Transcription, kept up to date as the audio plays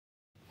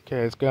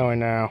Okay, it's going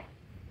now.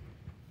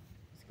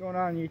 What's going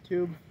on,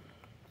 YouTube?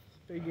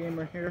 Big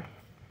Gamer here.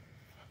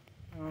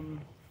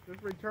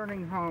 Just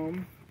returning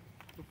home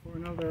before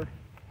another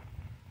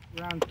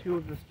round 2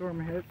 of the storm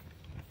hits.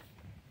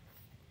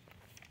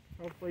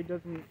 Hopefully it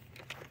doesn't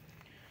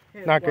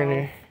hit Knock well.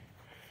 any.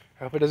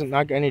 I hope it doesn't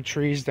knock any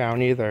trees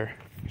down either.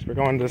 Because we're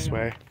going this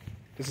way.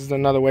 This is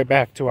another way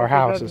back to our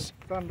houses.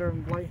 Thunder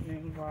and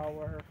lightning while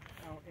we're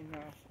out in the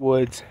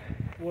Woods.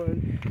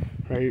 woods.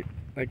 Right,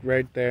 like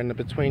right there in the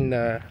between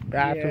the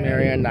bathroom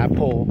area and that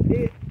pole.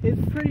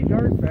 It's pretty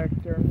dark back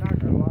there, I'm not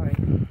gonna lie.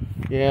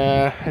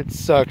 Yeah, it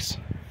sucks.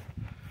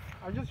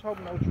 I just hope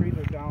no trees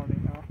are down, you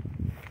know.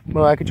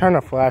 Well, I could turn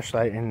a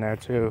flashlight in there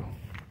too.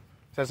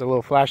 It has a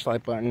little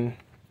flashlight button,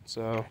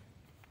 so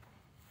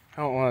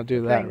I don't want to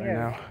do that right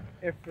now.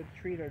 If the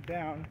trees are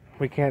down,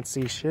 we can't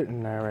see shit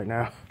in there right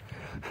now.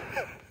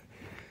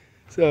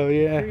 So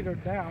yeah, if the trees are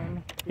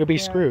down, you'll be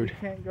screwed.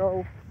 We can't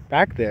go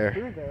back there.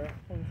 through there.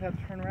 We'll just have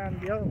to turn around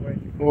the other way.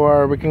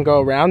 Or we can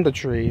go around the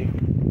tree.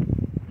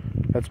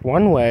 That's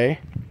one way,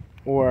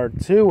 or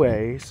two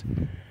ways.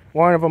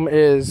 One of them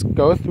is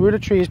go through the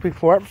trees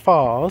before it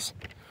falls,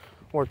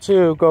 or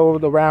two, go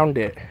around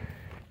it,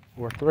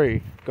 or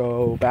three,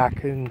 go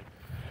back and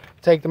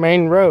take the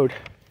main road.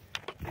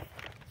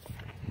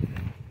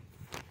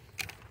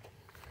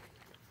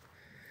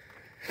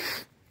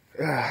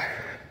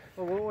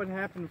 So what would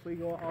happen if we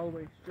go all the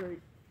way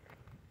straight?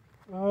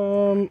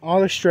 All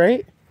the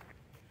straight?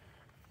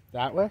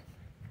 That way?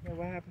 Yeah,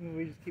 what happens if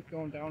we just keep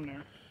going down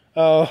there?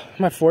 Oh,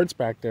 my fort's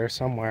back there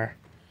somewhere.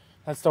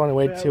 That's the only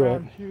way to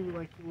it. Two,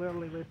 like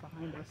literally right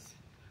behind us.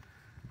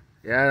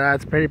 Yeah,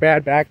 that's pretty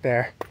bad back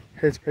there.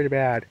 It's pretty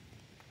bad.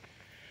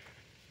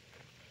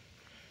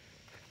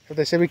 If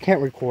they say we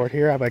can't record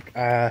here, I'm like,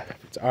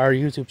 it's our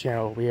YouTube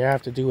channel. We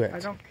have to do it. I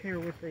don't care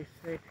what they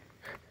say.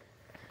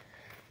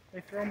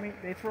 They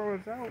throw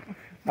us out.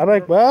 I'm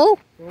like, well,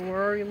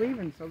 we're already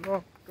leaving, so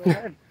go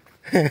ahead.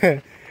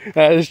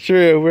 That is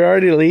true. We're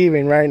already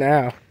leaving right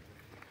now.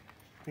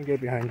 Let me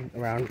get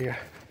around here.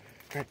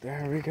 Right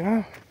there we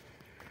go.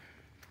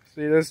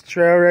 See this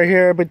trail right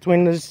here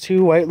between those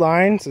two white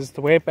lines is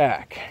the way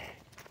back.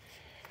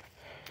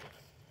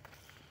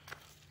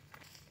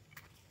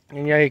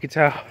 And yeah, you can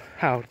tell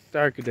how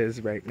dark it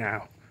is right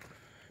now.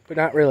 But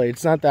not really.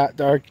 It's not that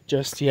dark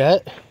just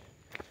yet.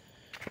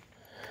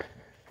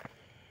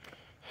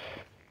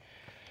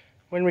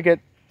 When we get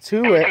to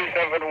it...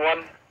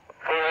 271,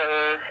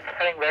 we're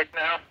heading back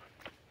now.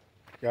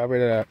 Got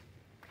rid of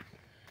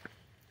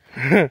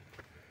that.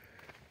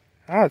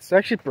 Oh, it's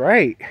actually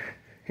bright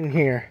in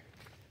here.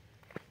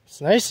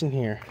 It's nice in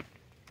here.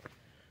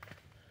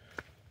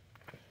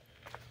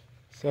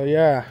 So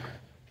yeah.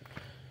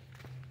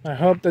 I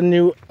hope the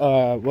new,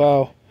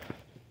 well,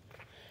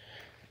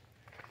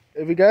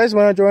 if you guys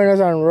want to join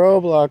us on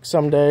Roblox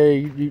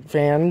someday, you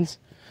fans,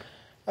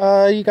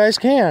 you guys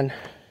can.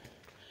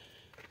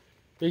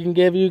 We can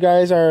give you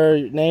guys our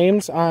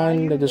names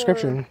on the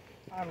description.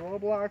 On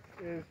Roblox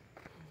is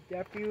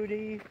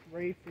Deputy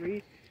Ray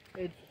 3.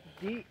 It's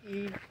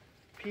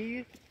DEPUTY,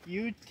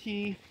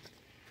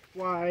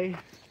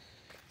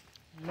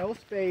 no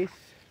space,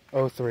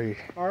 03.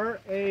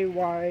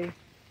 RAY,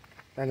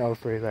 and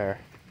 03 there.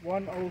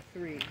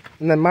 103.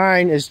 And then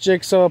mine is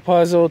Jigsaw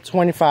Puzzle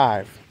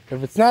 25.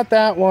 If it's not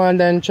that one,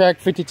 then check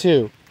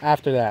 52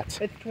 after that.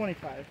 It's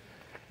 25.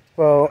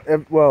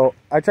 Well,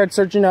 I tried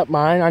searching up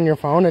mine on your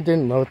phone. It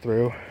didn't load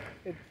through.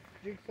 It's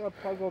Jigsaw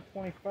Puzzle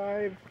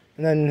 25.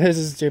 And then his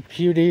is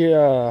Deputy.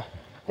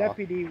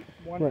 Deputy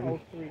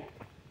 103.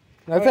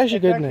 That's actually a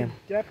good name.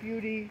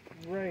 Deputy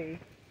Ray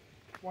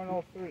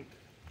 103.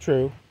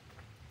 True.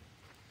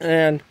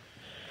 And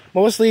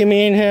mostly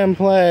me and him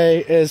play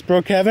is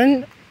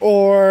Brookhaven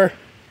or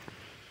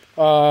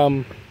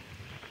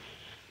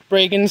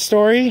Breaking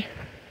Story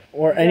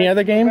or any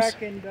other games. Go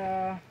back and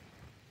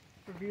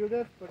review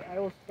this, but I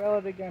will spell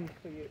it again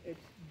for you.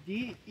 It's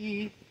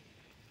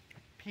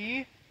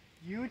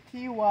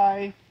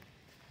DEPUTYRAY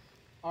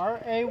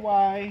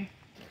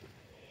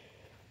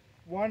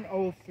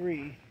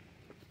 103.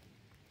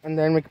 And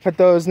then we can put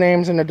those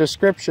names in the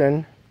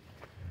description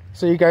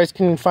so you guys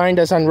can find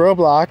us on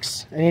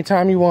Roblox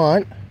anytime you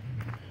want.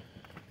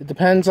 It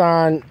depends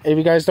on, if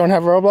you guys don't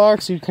have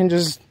Roblox, you can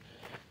just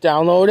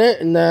download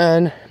it and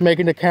then make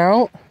an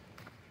account.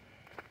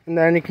 And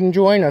then you can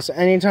join us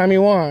anytime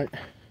you want.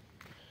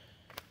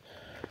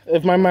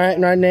 If my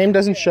name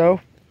doesn't show,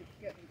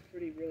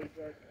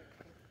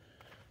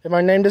 if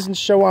my name doesn't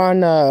show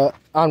on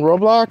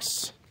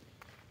Roblox,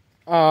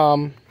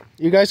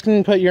 you guys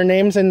can put your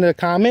names in the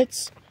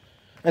comments,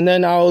 and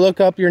then I'll look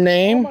up your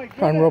name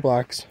on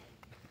Roblox.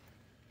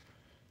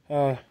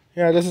 Yeah,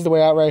 this is the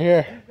way out right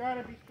here. You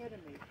gotta be kidding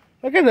me.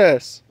 Look at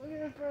this. Look at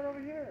this right over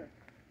here.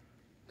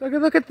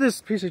 Look at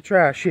this piece of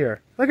trash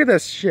here. Look at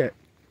this shit.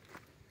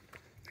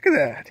 Look at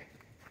that.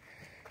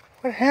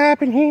 What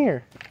happened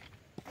here?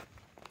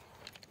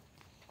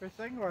 For a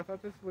second, I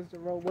thought this was the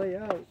way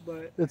out,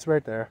 but it's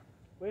right there.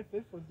 What if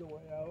this was the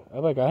way out?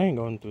 I'm like, I ain't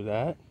going through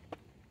that.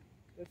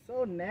 It's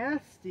so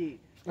nasty.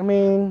 I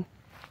mean,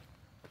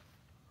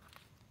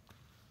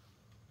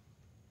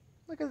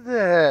 Look at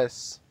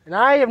this. And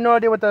I have no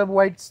idea what the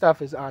white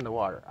stuff is on the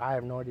water. I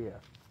have no idea.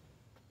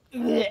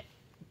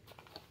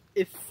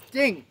 It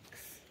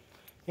stinks.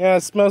 Yeah,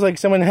 it smells like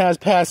someone has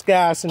passed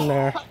gas in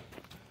there.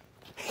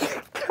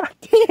 God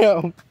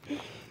damn.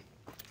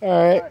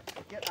 Alright.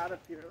 Get out of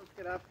here. Let's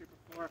get out of here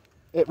before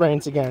It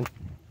rains again.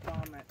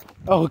 vomit.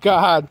 Oh,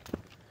 God.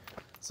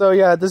 So,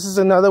 yeah, this is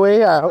another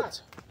way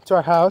out to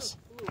our house.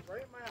 Ooh,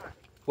 right in my eye.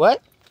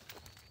 What?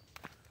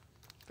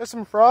 There's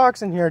some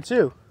frogs in here,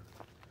 too.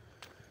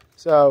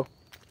 So,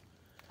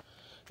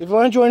 if you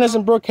want to join us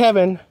in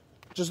Brookhaven,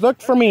 just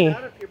look for me. Get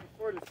out of here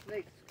before the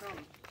snakes come.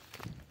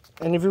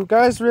 And if you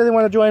guys really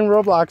want to join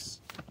Roblox,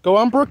 go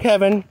on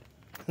Brookhaven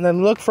and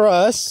then look for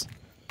us.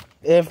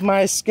 If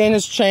my skin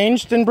has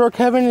changed in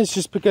Brookhaven, it's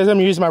just because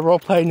I'm using my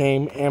roleplay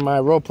name and my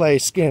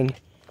roleplay skin.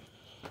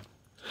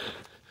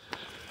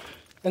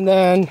 And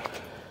then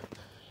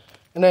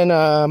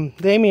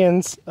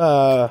Damien's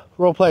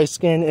roleplay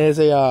skin is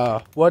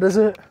a what is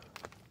it?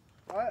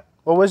 What?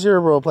 What was your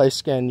roleplay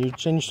skin? You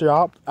changed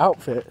your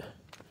outfit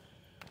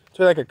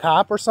to like a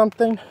cop or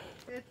something,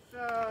 It's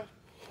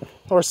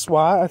or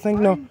SWAT? I think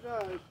no,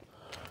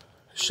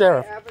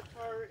 sheriff. My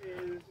avatar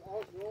is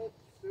all gold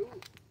suit.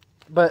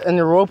 But in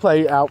the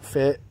roleplay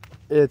outfit,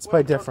 it's What,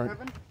 quite different.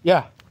 Brookhaven?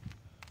 Yeah.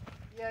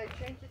 Yeah, I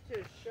changed it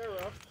to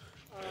sheriff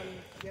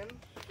skin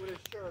with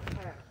a sheriff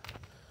hat.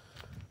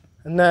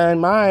 And then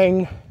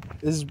mine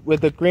is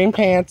with the green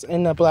pants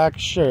and the black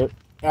shirt.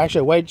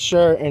 Actually, a white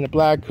shirt and a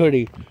black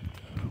hoodie.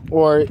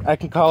 Or I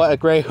can call it a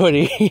gray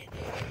hoodie.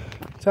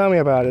 Tell me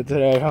about it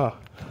today, huh?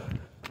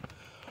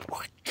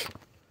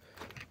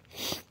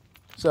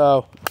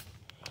 So,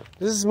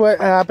 this is what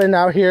happened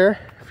out here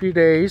a few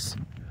days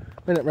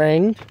when it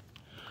rained.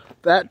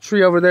 That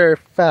tree over there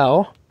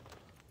fell,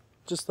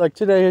 just like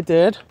today it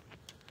did.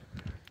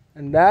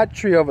 And that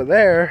tree over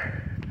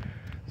there,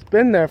 it's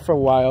been there for a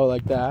while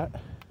like that.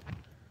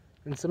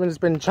 And someone's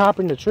been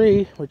chopping the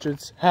tree, which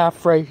is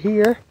half right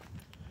here.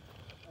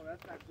 Oh,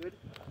 that's not good.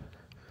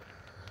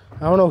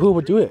 I don't know who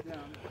would do it.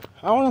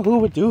 I don't know who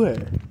would do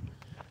it.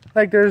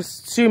 Like,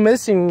 there's 2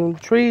 missing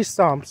tree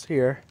stumps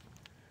here.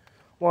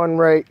 One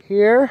right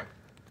here.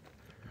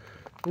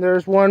 And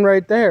there's one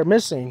right there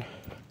missing.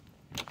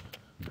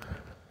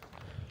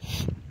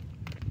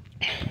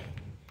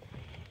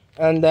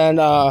 And then,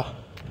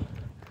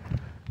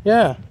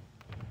 yeah.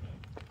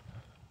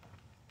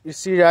 You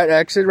see that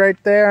exit right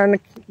there on the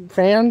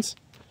fans?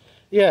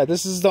 Yeah,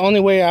 this is the only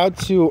way out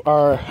to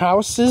our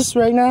houses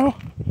right now.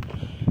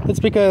 It's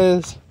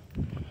because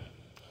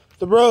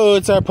the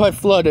roads are quite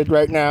flooded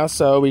right now,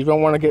 so we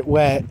don't want to get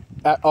wet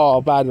at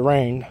all by the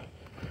rain.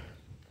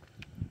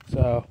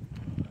 So,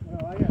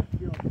 Well, I got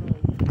steel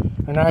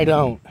toes. and I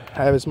don't.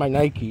 I have my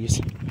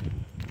Nikes,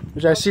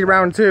 which I see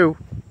round 2,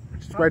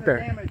 which is right there.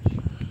 Damage.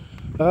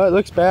 It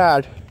looks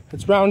bad.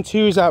 It's round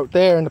 2's out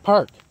there in the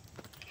park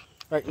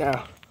right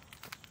now.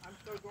 I'm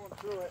still going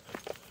through it.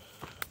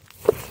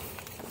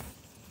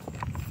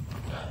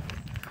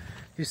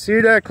 You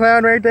see that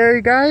cloud right there,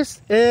 you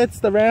guys? It's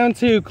the round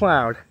 2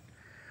 cloud.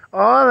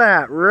 All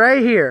that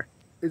right here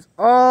is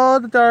all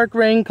the dark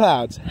rain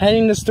clouds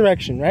heading this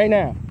direction right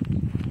now.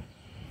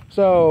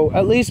 So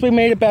at least we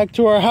made it back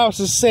to our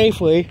houses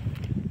safely.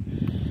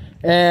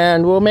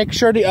 And we'll make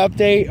sure to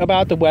update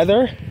about the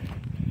weather.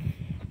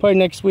 Probably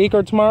next week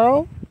or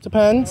tomorrow.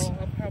 Depends.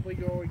 I'll probably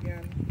go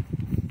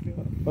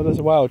again. Oh, there's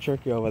a wild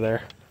turkey over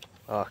there.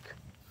 Fuck.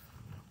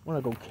 I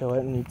want to go kill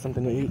it and need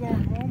something to Are you eat.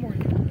 going home or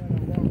you going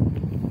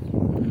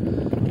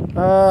to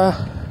walk?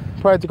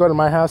 Probably have to go to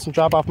my house and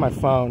drop off my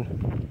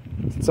phone.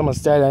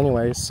 Someone's dead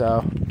anyway,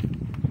 so.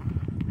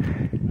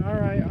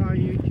 Alright,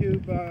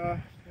 YouTube,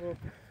 we'll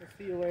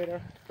see you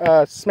later.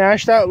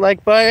 Smash that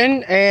like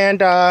button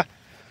and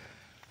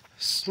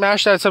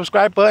smash that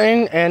subscribe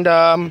button, and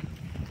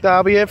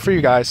that'll be it for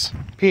you guys.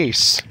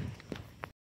 Peace.